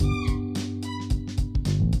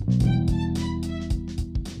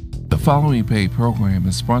following paid program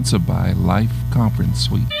is sponsored by Life Conference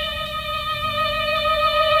Suite.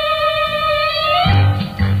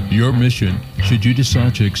 Your mission, should you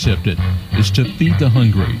decide to accept it, is to feed the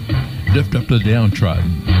hungry, lift up the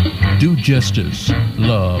downtrodden, do justice,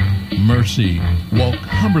 love, mercy, walk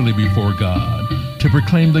humbly before God, to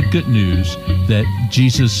proclaim the good news that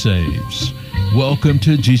Jesus saves. Welcome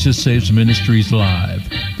to Jesus Saves Ministries Live,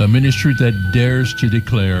 the ministry that dares to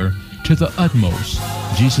declare to the utmost,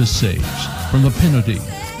 Jesus saves, from the penalty,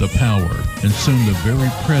 the power, and soon the very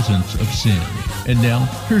presence of sin. And now,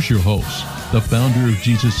 here's your host, the founder of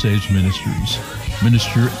Jesus Saves Ministries,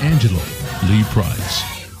 Minister Angela Lee Price.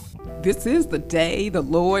 This is the day the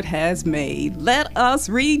Lord has made. Let us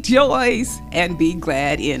rejoice and be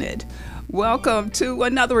glad in it. Welcome to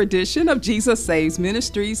another edition of Jesus Saves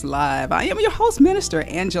Ministries Live. I am your host, Minister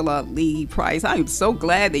Angela Lee Price. I am so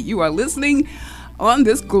glad that you are listening on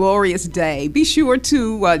this glorious day. Be sure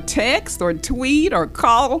to text or tweet or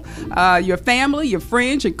call your family, your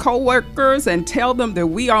friends, your co-workers, and tell them that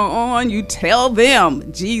we are on. You tell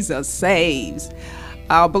them Jesus saves.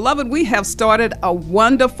 Beloved, we have started a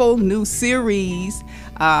wonderful new series.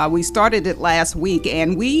 We started it last week,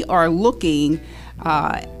 and we are looking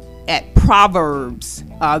at Proverbs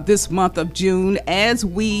this month of June as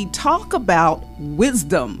we talk about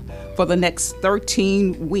wisdom for the next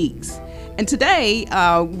 13 weeks. And today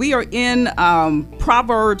we are in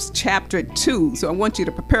Proverbs chapter 2. So I want you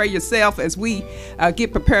to prepare yourself as we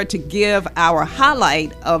get prepared to give our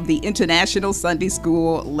highlight of the International Sunday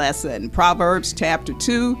School lesson. Proverbs chapter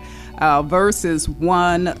 2, verses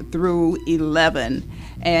 1 through 11.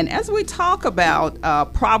 And as we talk about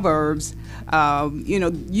Proverbs,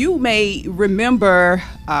 you may remember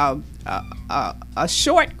a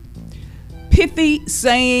short pithy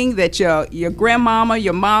saying that your grandmama,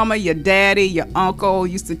 your mama, your daddy, your uncle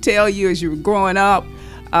used to tell you as you were growing up.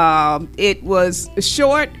 It was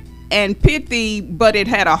short and pithy, but it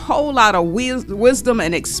had a whole lot of wisdom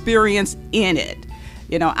and experience in it.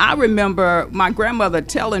 You know, I remember my grandmother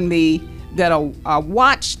telling me that a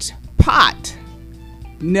watched pot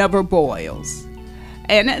never boils.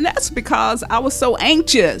 And that's because I was so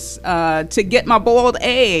anxious to get my boiled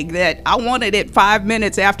egg that I wanted it 5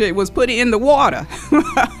 minutes after it was put in the water.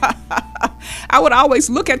 I would always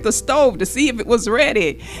look at the stove to see if it was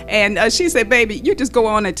ready. And she said, baby, you just go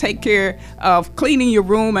on and take care of cleaning your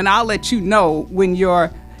room, and I'll let you know when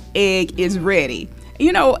your egg is ready.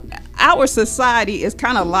 You know, our society is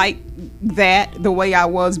kind of like that, the way I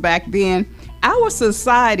was back then. Our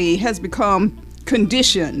society has become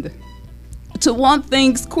conditioned to want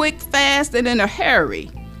things quick, fast, and in a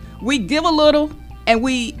hurry. We give a little and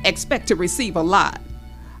we expect to receive a lot.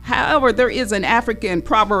 However, there is an African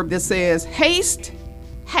proverb that says, haste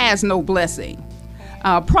has no blessing.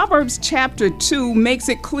 Proverbs chapter 2 makes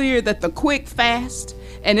it clear that the quick, fast,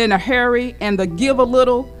 and in a hurry, and the give a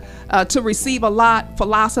little to receive a lot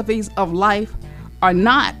philosophies of life are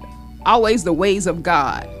not always the ways of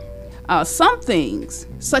God. Some things,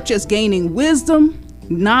 such as gaining wisdom,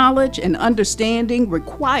 knowledge, and understanding,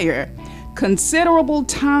 require considerable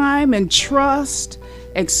time and trust,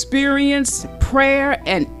 experience, prayer,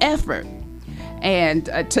 and effort. And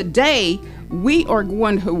today we are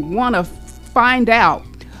going to want to find out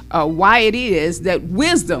why it is that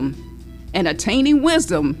wisdom and attaining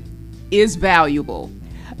wisdom is valuable.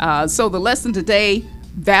 So the lesson today,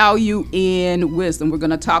 value in wisdom. We're going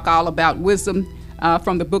to talk all about wisdom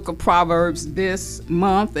from the book of Proverbs this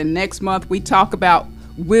month, and next month we talk about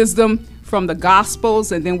wisdom from the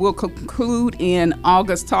Gospels, and then we'll conclude in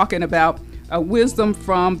August talking about wisdom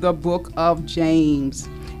from the book of James.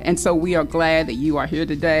 And so we are glad that you are here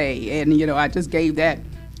today. And I just gave that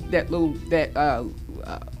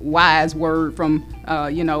wise word from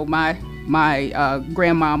my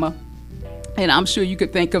grandmama, and I'm sure you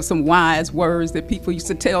could think of some wise words that people used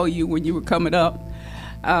to tell you when you were coming up.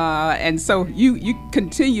 And so you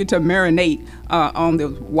continue to marinate on the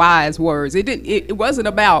wise words. It wasn't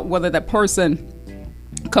about whether that person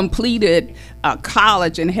completed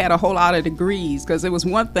college and had a whole lot of degrees, because it was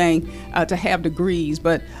one thing to have degrees,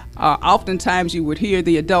 but oftentimes you would hear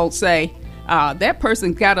the adults say, that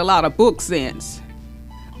person got a lot of book sense,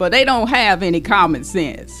 but they don't have any common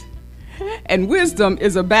sense. And wisdom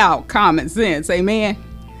is about common sense. Amen.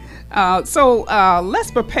 So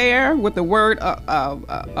let's prepare with the word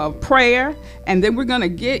of prayer, and then we're going to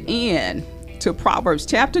get in to Proverbs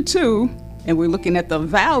chapter 2, and we're looking at the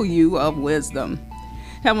value of wisdom.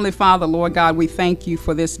 Heavenly Father, Lord God, we thank you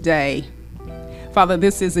for this day. Father,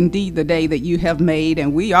 this is indeed the day that you have made,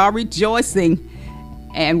 and we are rejoicing,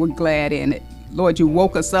 and we're glad in it. Lord, you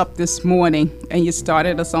woke us up this morning and you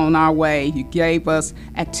started us on our way. You gave us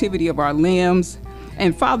activity of our limbs.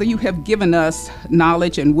 And Father, you have given us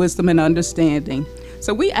knowledge and wisdom and understanding.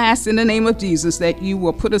 So we ask in the name of Jesus that you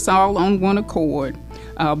will put us all on one accord.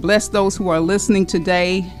 Bless those who are listening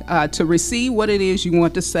today to receive what it is you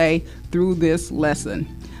want to say through this lesson.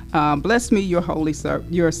 Bless me, your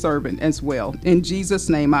your servant as well. In Jesus'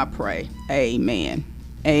 name I pray. Amen.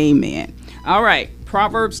 Amen. All right.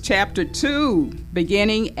 Proverbs chapter 2,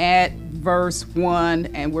 beginning at verse 1,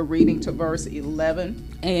 and we're reading to verse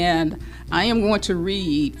 11. And I am going to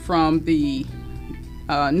read from the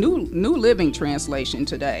New Living Translation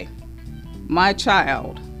today. My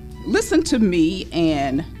child, listen to me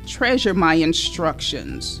and treasure my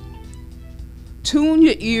instructions. Tune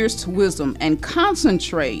your ears to wisdom and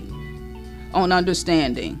concentrate on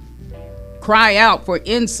understanding. Cry out for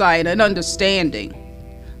insight and understanding.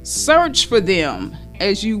 Search for them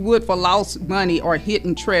as you would for lost money or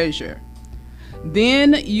hidden treasure.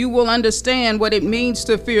 Then you will understand what it means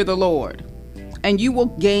to fear the Lord, and you will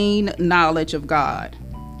gain knowledge of God.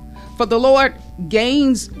 For the Lord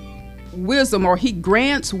gains wisdom, or he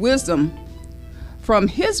grants wisdom. From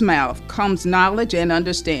his mouth comes knowledge and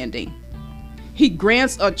understanding. He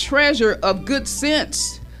grants a treasure of good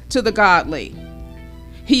sense to the godly.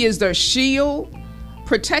 He is their shield,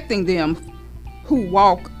 protecting them who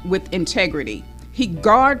walk with integrity. He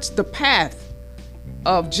guards the path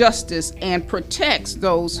of justice and protects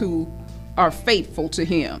those who are faithful to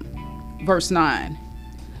him. Verse 9.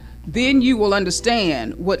 Then you will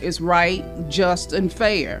understand what is right, just, and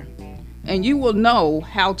fair, and you will know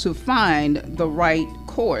how to find the right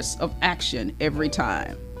course of action every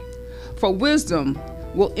time. For wisdom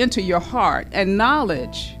will enter your heart, and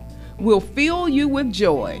knowledge will fill you with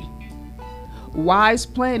joy. Wise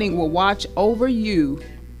planning will watch over you.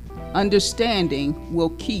 Understanding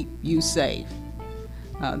will keep you safe.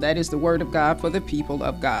 That is the word of God for the people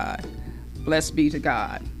of God. Blessed be to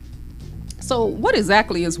God. So what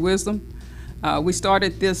exactly is wisdom? We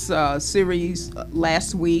started this series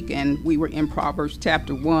last week, and we were in Proverbs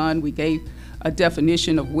chapter 1. We gave a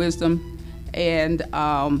definition of wisdom, and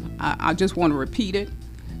I just want to repeat it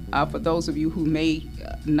for those of you who may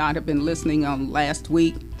not have been listening on last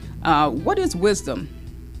week. What is wisdom?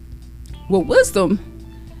 Well, wisdom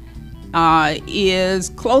is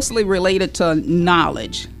closely related to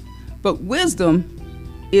knowledge, but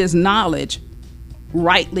wisdom is knowledge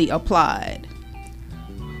rightly applied.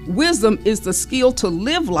 Wisdom is the skill to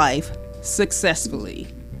live life successfully.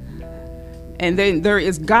 And then there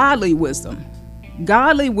is godly wisdom.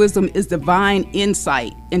 Godly wisdom is divine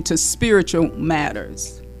insight into spiritual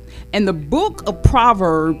matters. And the book of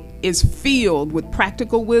Proverbs is filled with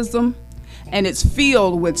practical wisdom, and it's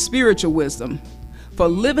filled with spiritual wisdom for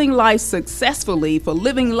living life successfully, for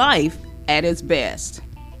living life at its best.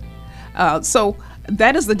 So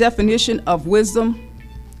that is the definition of wisdom.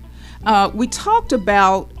 We talked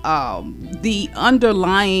about the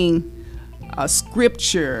underlying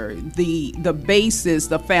scripture, the basis,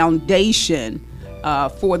 the foundation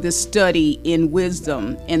for this study in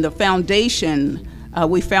wisdom. And the foundation,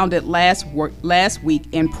 we found it last week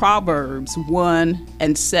in Proverbs 1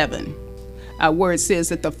 and 7. Where it says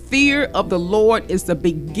that the fear of the Lord is the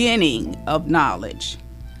beginning of knowledge,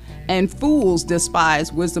 and fools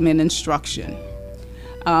despise wisdom and instruction.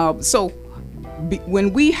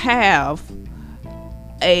 When we have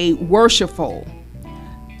a worshipful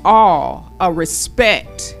awe, a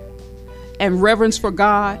respect, and reverence for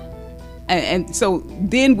God, and so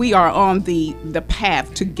then we are on the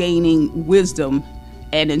path to gaining wisdom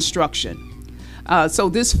and instruction. So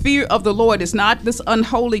this fear of the Lord is not this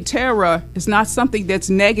unholy terror. It's not something that's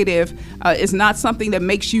negative. It's not something that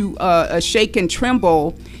makes you shake and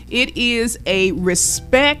tremble. It is a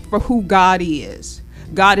respect for who God is.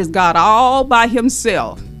 God is God all by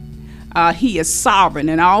himself. He is sovereign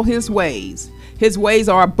in all his ways. His ways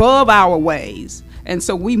are above our ways. And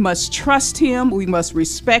so we must trust him. We must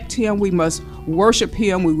respect him. We must worship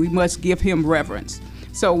him. We must give him reverence.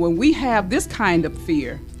 So when we have this kind of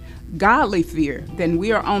fear, godly fear, then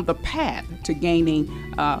we are on the path to gaining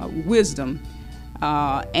wisdom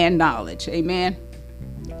and knowledge. Amen.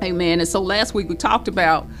 Amen. And so last week we talked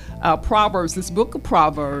about Proverbs, this book of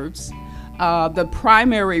Proverbs. The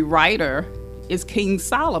primary writer is King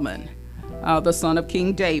Solomon, the son of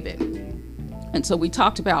King David. And so we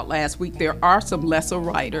talked about last week, there are some lesser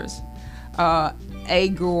writers,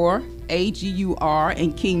 Agur, A-G-U-R,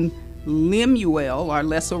 and King Lemuel are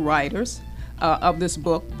lesser writers of this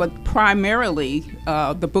book, but primarily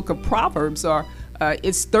the book of Proverbs are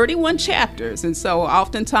it's 31 chapters, and so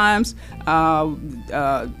oftentimes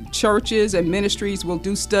churches and ministries will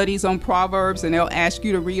do studies on Proverbs, and they'll ask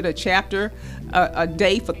you to read a chapter a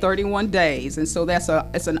day for 31 days. And so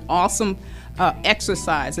it's an awesome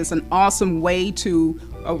exercise. It's an awesome way to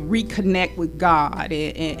reconnect with God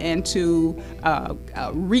and to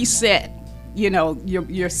reset,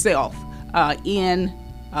 yourself in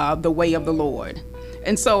the way of the Lord.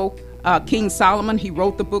 And so King Solomon, he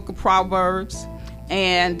wrote the book of Proverbs,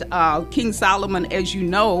 and King Solomon, as you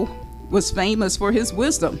know, was famous for his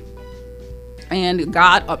wisdom. And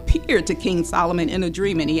God appeared to King Solomon in a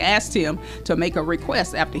dream, and he asked him to make a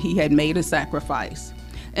request after he had made a sacrifice.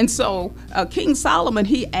 And so King Solomon,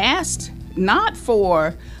 he asked not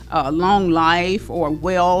for long life or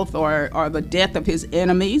wealth or the death of his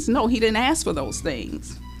enemies. No, he didn't ask for those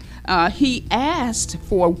things. He asked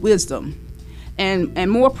for wisdom. And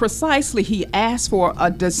more precisely, he asked for a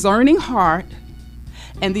discerning heart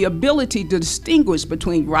and the ability to distinguish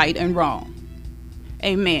between right and wrong.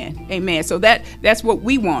 Amen. Amen. So that's what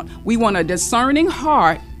we want. We want a discerning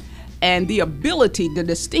heart and the ability to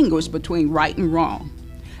distinguish between right and wrong.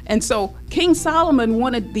 And so King Solomon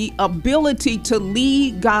wanted the ability to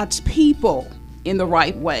lead God's people in the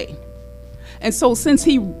right way. And so since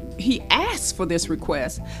he asked for this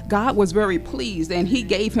request, God was very pleased, and he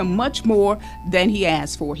gave him much more than he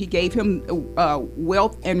asked for. He gave him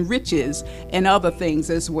wealth and riches and other things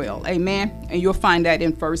as well. Amen. And you'll find that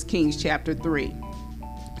in 1 Kings chapter 3.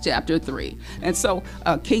 And so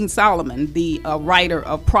King Solomon, the writer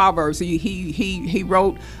of Proverbs, he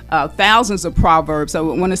wrote thousands of Proverbs.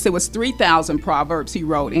 So I want to say it was 3,000 Proverbs he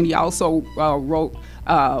wrote, and he also wrote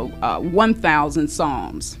 1,000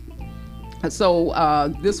 Psalms.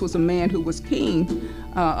 So this was a man who was king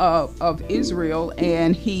of Israel,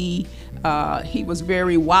 and he was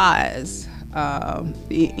very wise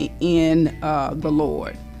in the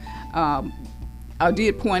Lord. I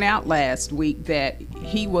did point out last week that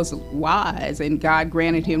he was wise, and God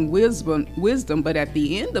granted him wisdom, but at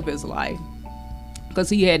the end of his life, because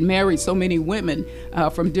he had married so many women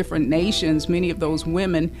from different nations, many of those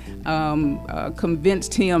women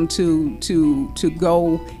convinced him to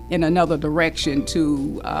go in another direction,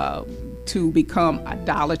 to become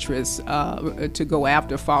idolatrous, to go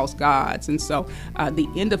after false gods. And so the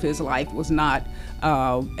end of his life was not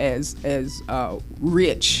as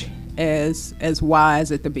rich, as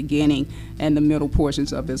wise at the beginning and the middle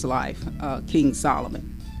portions of his life, King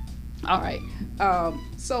Solomon. All right,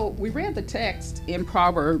 so we read the text in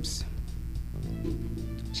Proverbs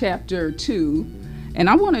chapter 2, and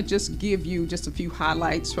I want to just give you just a few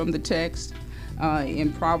highlights from the text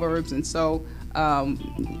in Proverbs. And so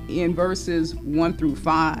in verses 1 through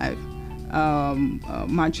 5,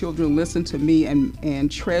 my children, listen to me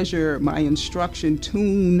and treasure my instruction.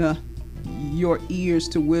 Tune your ears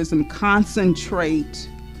to wisdom. Concentrate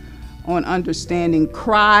on understanding.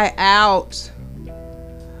 Cry out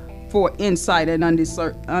for insight and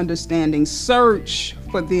understanding. Search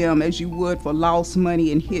for them as you would for lost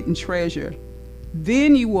money and hidden treasure.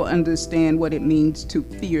 Then you will understand what it means to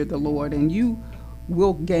fear the Lord, and you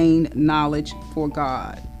will gain knowledge for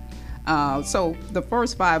God. So the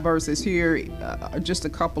first 5 verses here are just a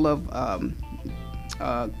couple of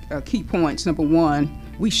key points. Number 1,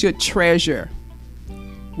 we should treasure.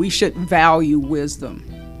 We should value wisdom.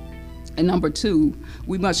 And number 2,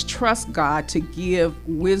 we must trust God to give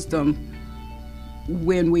wisdom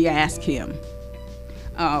when we ask him.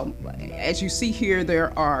 As you see here,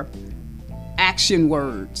 there are action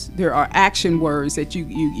words. There are action words that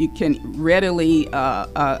you can readily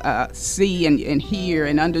see and hear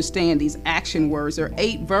and understand. These action words. There are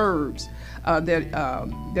 8 verbs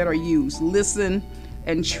that are used. Listen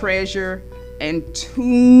and treasure and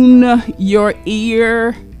tune your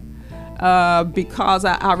ear, because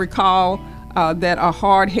I recall that a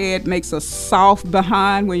hard head makes a soft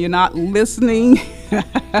behind when you're not listening.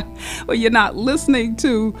 When you're not listening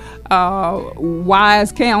to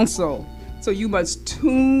wise counsel. So you must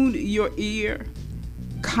tune your ear,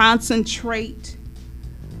 concentrate,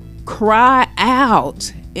 cry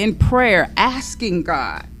out in prayer, asking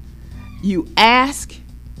God. You ask,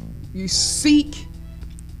 you seek,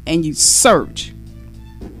 and you search.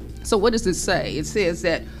 So what does it say? It says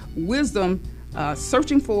that wisdom,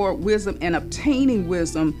 searching for wisdom and obtaining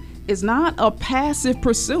wisdom is not a passive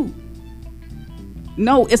pursuit.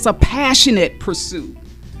 No, it's a passionate pursuit.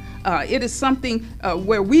 It is something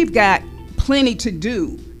where we've got plenty to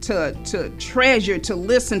do, to treasure, to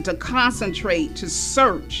listen, to concentrate, to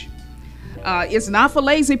search. It's not for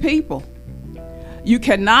lazy people. You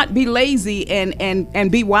cannot be lazy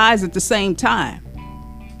and be wise at the same time.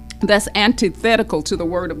 That's antithetical to the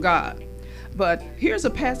Word of God. But here's a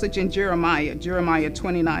passage in Jeremiah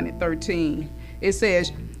 29:13. It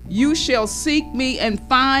says, "You shall seek me and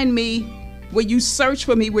find me when you search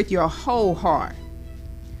for me with your whole heart."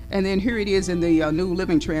 And then here it is in the New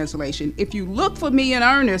Living Translation. "If you look for me in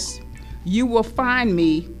earnest, you will find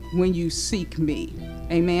me when you seek me."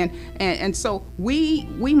 Amen. And so we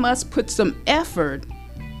must put some effort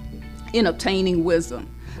in obtaining wisdom,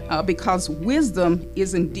 because wisdom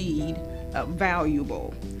is indeed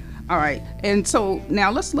valuable. All right. And so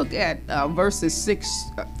now let's look at verses 6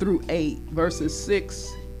 through 8. Verses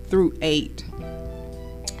 6 through 8.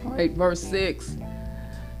 All right. Verse 6.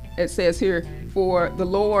 It says here, "For the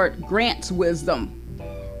Lord grants wisdom."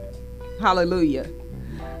 Hallelujah.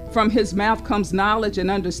 "From his mouth comes knowledge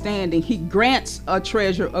and understanding. He grants a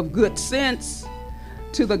treasure of good sense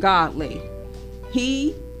to the godly.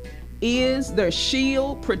 He is their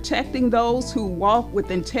shield, protecting those who walk with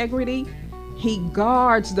integrity. He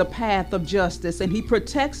guards the path of justice, and he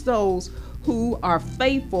protects those who are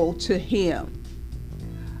faithful to him."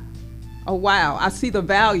 Oh, wow. I see the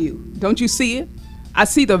value. Don't you see it? I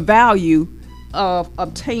see the value of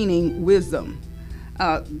obtaining wisdom.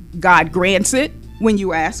 God grants it when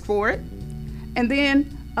you ask for it. And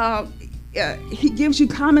then he gives you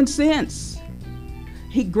common sense.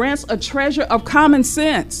 He grants a treasure of common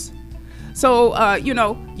sense. So,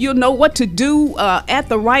 you'll know what to do at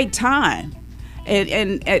the right time.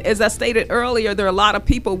 And as I stated earlier, there are a lot of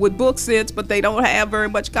people with book sense, but they don't have very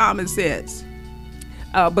much common sense.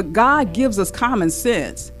 But God gives us common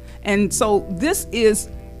sense. And so this is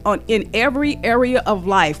in every area of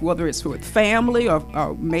life, whether it's with family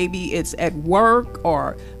or maybe it's at work,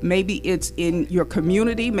 or maybe it's in your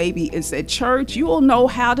community, maybe it's at church. You will know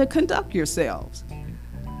how to conduct yourselves.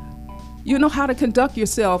 You know how to conduct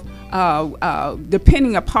yourself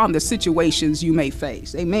depending upon the situations you may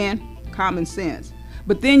face. Amen. Common sense.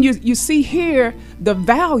 But then you see here the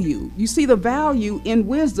value. You see the value in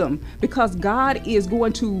wisdom, because God is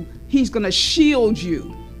He's going to shield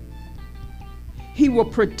you. He will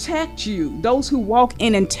protect you. Those who walk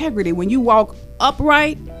in integrity, when you walk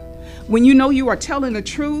upright, when you know you are telling the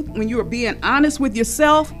truth, when you are being honest with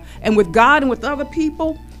yourself and with God and with other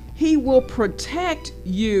people, He will protect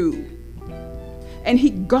you. And He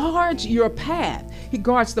guards your path. He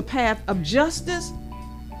guards the path of justice,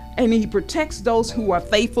 and He protects those who are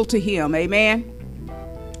faithful to Him. Amen.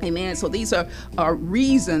 Amen. So these are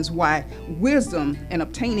reasons why wisdom and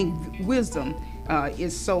obtaining wisdom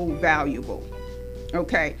is so valuable.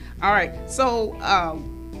 Okay. All right. So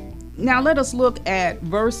now let us look at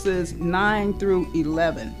verses 9 through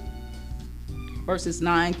 11. Verses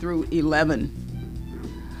 9 through 11.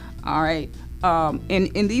 All right.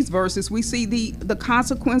 In these verses, we see the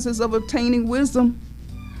consequences of obtaining wisdom.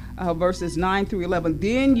 Verses 9 through 11.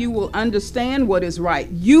 "Then you will understand what is right."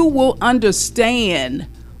 You will understand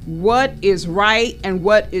what is right and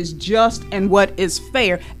what is just and what is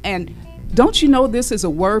fair. And don't you know this is a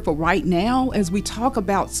word for right now, as we talk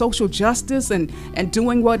about social justice and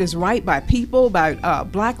doing what is right by people, by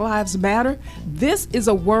Black Lives Matter? This is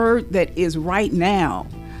a word that is right now.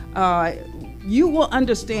 You will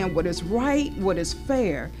understand what is right, what is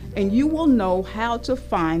fair, and you will know how to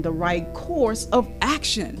find the right course of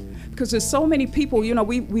action. Because there's so many people,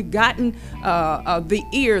 we've gotten the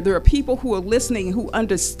ear. There are people who are listening who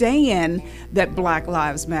understand that Black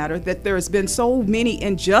Lives Matter, that there's been so many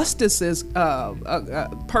injustices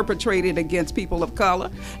perpetrated against people of color,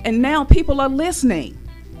 and now people are listening.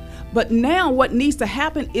 But now what needs to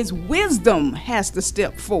happen is wisdom has to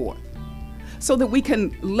step forward, so that we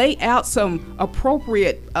can lay out some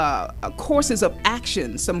appropriate courses of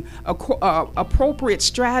action, some appropriate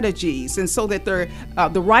strategies, and so that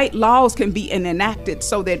the right laws can be enacted,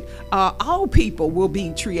 so that all people will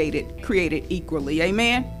be created equally.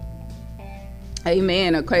 Amen?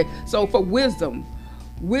 Amen. Okay, so for wisdom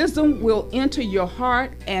will enter your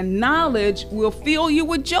heart, and knowledge will fill you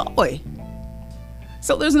with joy.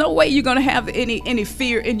 So there's no way you're going to have any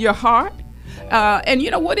fear in your heart. And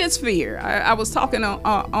what is fear? I was talking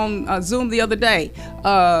on Zoom the other day.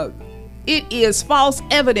 It is false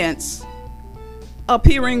evidence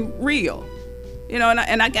appearing real.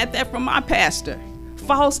 And I got that from my pastor.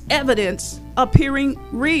 False evidence appearing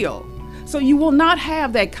real. So you will not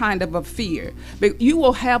have that kind of a fear, but you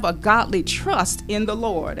will have a godly trust in the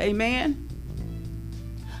Lord. Amen.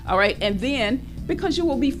 All right. And then, because you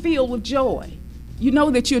will be filled with joy, you know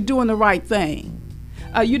that you're doing the right thing.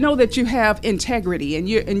 You know that you have integrity, and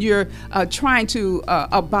you're trying to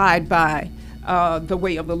abide by the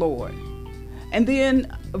way of the Lord. And then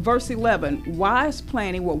verse 11, wise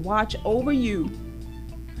planning will watch over you,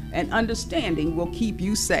 and understanding will keep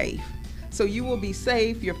you safe. So you will be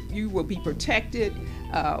safe, you will be protected.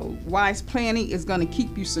 Wise planning is going to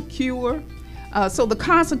keep you secure. So the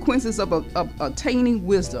consequences of attaining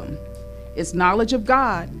wisdom is knowledge of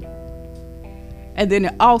God, and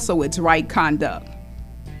then also it's right conduct.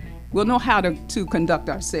 We'll know how to conduct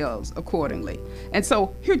ourselves accordingly. And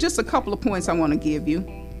so here are just a couple of points I want to give you.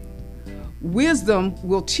 Wisdom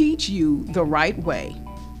will teach you the right way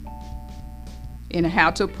in how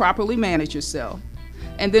to properly manage yourself.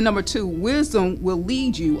 And then number 2, wisdom will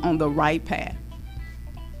lead you on the right path.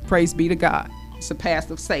 Praise be to God. It's a path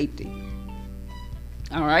of safety.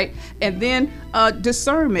 All right. And then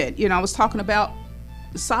discernment. I was talking about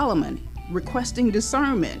Solomon requesting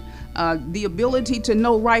discernment. The ability to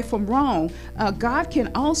know right from wrong. God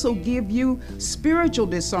can also give you spiritual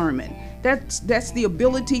discernment. That's the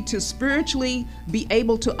ability to spiritually be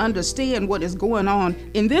able to understand what is going on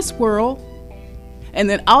in this world, and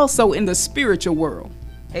then also in the spiritual world.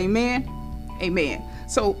 Amen. Amen.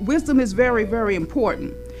 So wisdom is very, very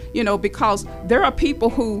important, because there are people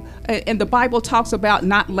who, and the Bible talks about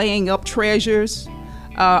not laying up treasures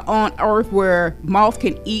on earth where moth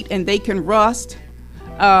can eat and they can rust.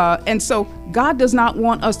 And so God does not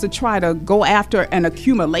want us to try to go after an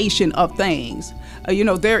accumulation of things.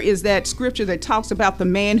 There is that scripture that talks about the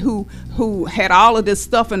man who had all of this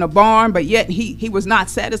stuff in a barn, but yet he was not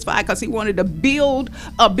satisfied because he wanted to build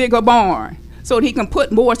a bigger barn so that he can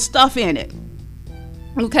put more stuff in it.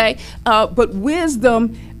 Okay. But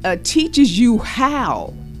wisdom teaches you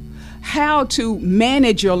how to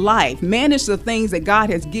manage your life, manage the things that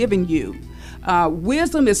God has given you.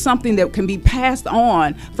 Wisdom is something that can be passed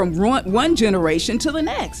on from one generation to the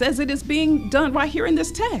next, as it is being done right here in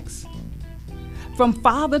this text, from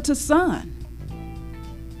father to son.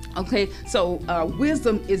 Okay, so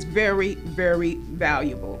wisdom is very, very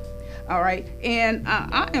valuable. All right, and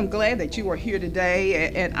I am glad that you are here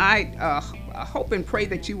today, and I hope and pray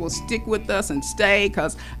that you will stick with us and stay,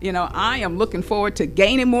 because I am looking forward to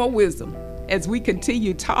gaining more wisdom as we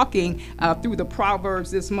continue talking through the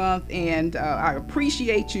Proverbs this month. And I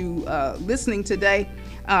appreciate you listening today.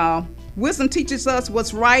 Wisdom teaches us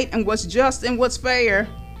what's right and what's just and what's fair.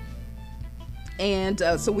 And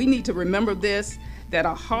so we need to remember this, that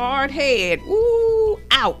a hard head, ooh,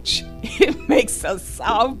 ouch, it makes us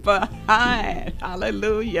soft behind.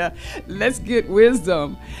 Hallelujah. Let's get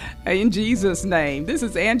wisdom in Jesus' name. This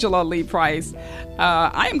is Angela Lee Price.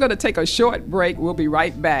 I am going to take a short break. We'll be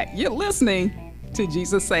right back. You're listening to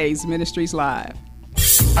Jesus Saves Ministries Live.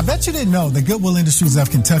 I bet you didn't know that Goodwill Industries of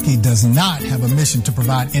Kentucky does not have a mission to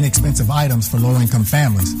provide inexpensive items for low-income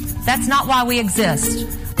families. That's not why we exist.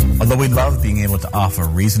 Although we love being able to offer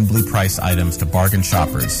reasonably priced items to bargain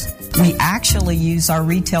shoppers, we actually use our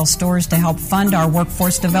retail stores to help fund our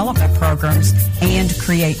workforce development programs and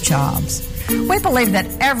create jobs. We believe that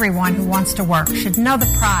everyone who wants to work should know the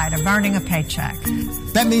pride of earning a paycheck.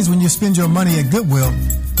 That means when you spend your money at Goodwill,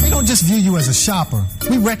 we don't just view you as a shopper.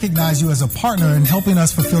 We recognize you as a partner in helping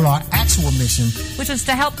us fulfill our actual mission, which is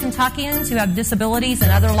to help Kentuckians who have disabilities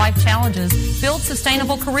and other life challenges build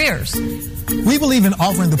sustainable careers. We believe in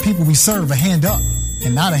offering the people we serve a hand up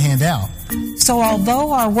and not a handout. So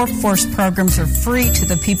although our workforce programs are free to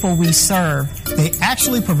the people we serve, they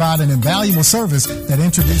actually provide an invaluable service that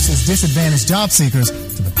introduces disadvantaged job seekers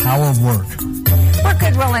to the power of work. We're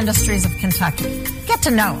Goodwill Industries of Kentucky. Get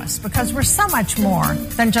to know us, because we're so much more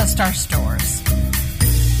than just our stores.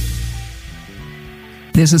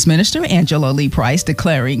 This is Minister Angela Lee Price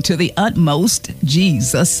declaring to the utmost,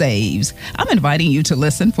 Jesus saves. I'm inviting you to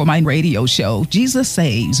listen for my radio show, Jesus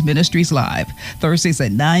Saves Ministries Live, Thursdays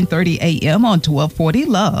at 9:30 a.m. on 1240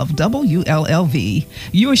 Love, WLLV.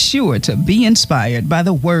 You're sure to be inspired by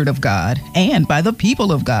the Word of God and by the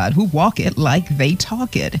people of God who walk it like they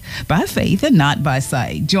talk it, by faith and not by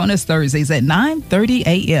sight. Join us Thursdays at 9:30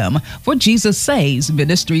 a.m. for Jesus Saves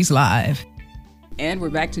Ministries Live. And we're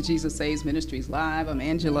back to Jesus Saves Ministries Live. I'm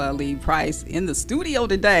Angela Lee Price in the studio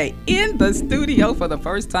today. In the studio for the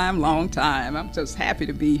first time, long time. I'm just happy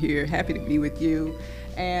to be here, happy to be with you.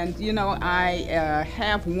 And, I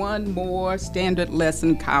have one more standard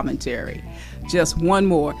lesson commentary. Just one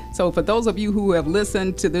more. So for those of you who have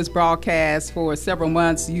listened to this broadcast for several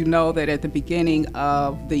months, you know that at the beginning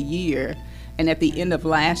of the year and at the end of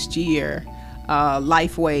last year,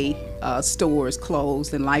 Lifeway stores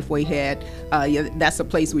closed, and Lifeway had that's a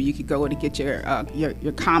place where you could go to get your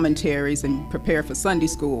commentaries and prepare for Sunday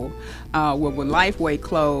school. When Lifeway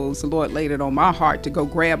closed, the Lord laid it on my heart to go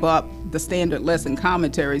grab up the standard lesson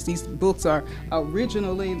commentaries. These books are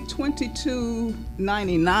originally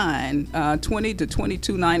 $22.99, $20 to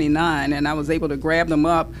 $22.99, and I was able to grab them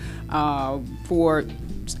up for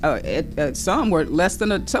some were less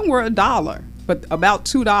than some were $1, but about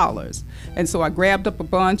 $2. And so I grabbed up a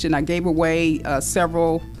bunch and I gave away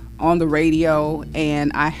several on the radio,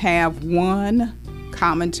 and I have one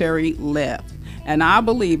commentary left. And I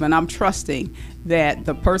believe and I'm trusting that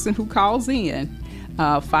the person who calls in,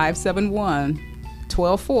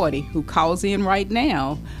 571-1240, who calls in right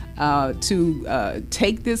now to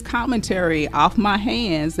take this commentary off my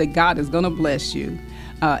hands, that God is going to bless you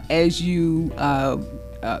as you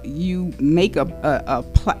make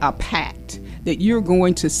a pact that you're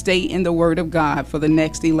going to stay in the Word of God for the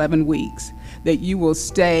next 11 weeks, that you will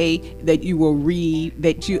stay, that you will read,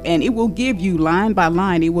 and it will give you line by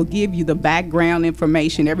line, it will give you the background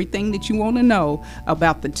information, everything that you want to know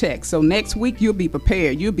about the text. So next week you'll be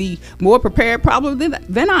prepared. You'll be more prepared probably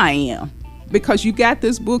than I am, because you got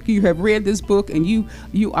this book, you have read this book, and you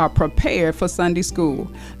are prepared for Sunday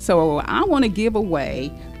school. So I want to give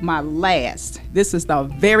away this is the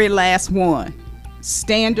very last one,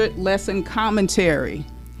 standard lesson commentary,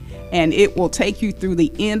 and it will take you through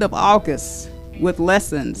the end of August with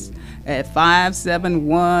lessons at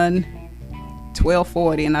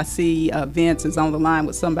 571-1240. And I see Vince is on the line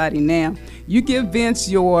with somebody now. You give Vince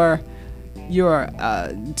your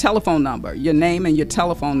telephone number, your name and your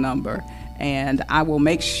telephone number, and I will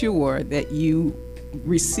make sure that you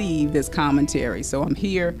receive this commentary. So I'm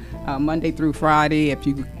here Monday through Friday. If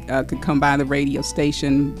you could come by the radio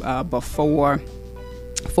station before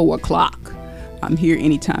 4 o'clock. I'm here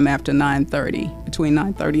anytime after 9:30, between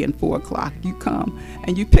 9:30 and 4 o'clock. You come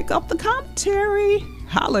and you pick up the commentary.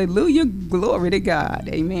 Hallelujah. Glory to God.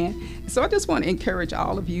 Amen. So I just want to encourage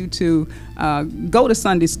all of you to go to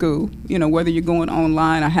Sunday school, whether you're going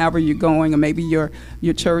online or however you're going, or maybe your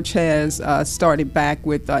church has started back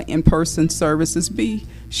with in-person services. Be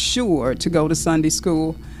sure to go to Sunday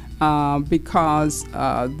school because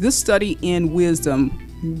this study in wisdom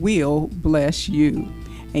will bless you.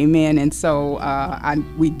 Amen. And so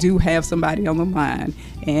we do have somebody on the line,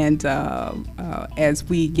 and as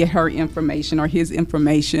we get her information or his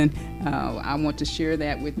information, I want to share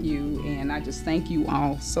that with you. And I just thank you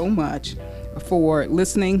all so much for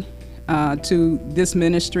listening to this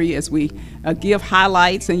ministry as we give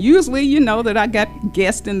highlights. And usually, that I got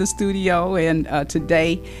guests in the studio, and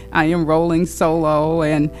today I am rolling solo.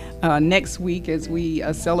 And next week, as we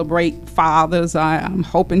celebrate fathers, I'm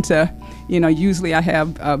hoping to, usually I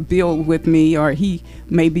have Bill with me, or he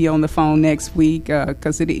may be on the phone next week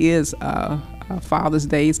because it is Father's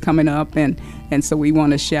Day is coming up, and so we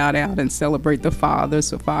want to shout out and celebrate the fathers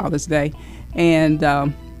for Father's Day.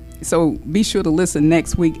 And so be sure to listen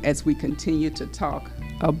next week as we continue to talk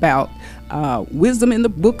about wisdom in the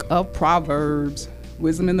book of Proverbs.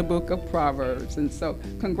 Wisdom in the book of Proverbs. And so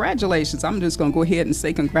congratulations. I'm just going to go ahead and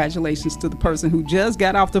say congratulations to the person who just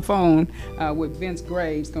got off the phone with Vince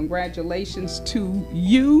Graves. Congratulations to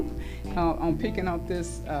you on picking up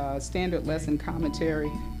this standard lesson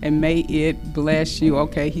commentary, and may it bless you.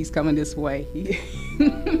 Okay, he's coming this way.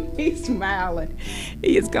 He's smiling.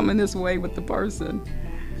 He is coming this way with the person.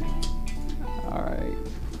 All right.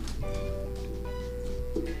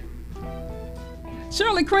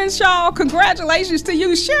 Shirley Crenshaw, congratulations to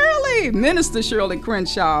you, Shirley. Minister Shirley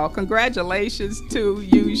Crenshaw, congratulations to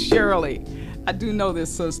you, Shirley. I do know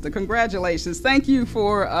this, sister. Congratulations. Thank you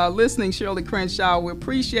for listening, Shirley Crenshaw. We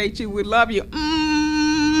appreciate you. We love you.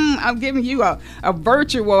 I'm giving you a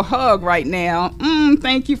virtual hug right now.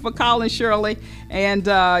 Thank you for calling, Shirley. And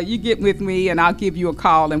you get with me, and I'll give you a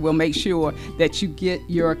call, and we'll make sure that you get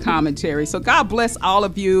your commentary. So God bless all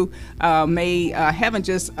of you. May heaven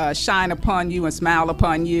just shine upon you and smile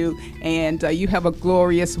upon you, and you have a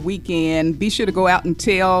glorious weekend. Be sure to go out and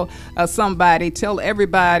tell somebody, tell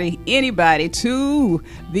everybody, anybody, to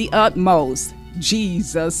the utmost.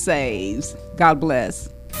 Jesus saves. God bless.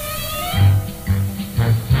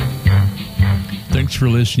 Thanks for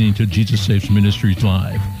listening to Jesus Saves Ministries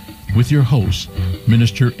Live with your host,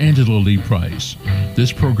 Minister Angela Lee Price.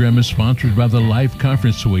 This program is sponsored by the Life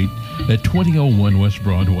Conference Suite at 2001 West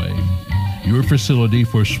Broadway, your facility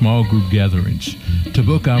for small group gatherings. To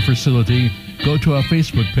book our facility, go to our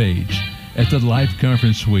Facebook page at the Life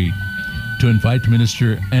Conference Suite. To invite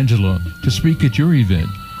Minister Angela to speak at your event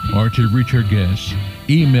or to reach her guests,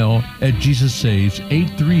 email at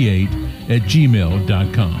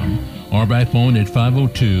jesussaves838@gmail.com. or by phone at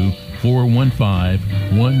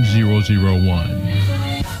 502-415-1001.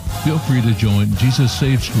 Feel free to join Jesus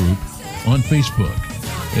Saves Group on Facebook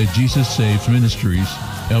at Jesus Saves Ministries,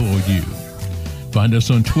 LOU. Find us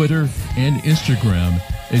on Twitter and Instagram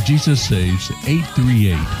at Jesus Saves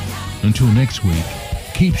 838. Until next week,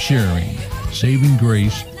 keep sharing saving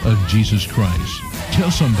grace of Jesus Christ.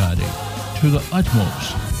 Tell somebody to the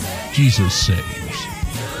utmost. Jesus saves.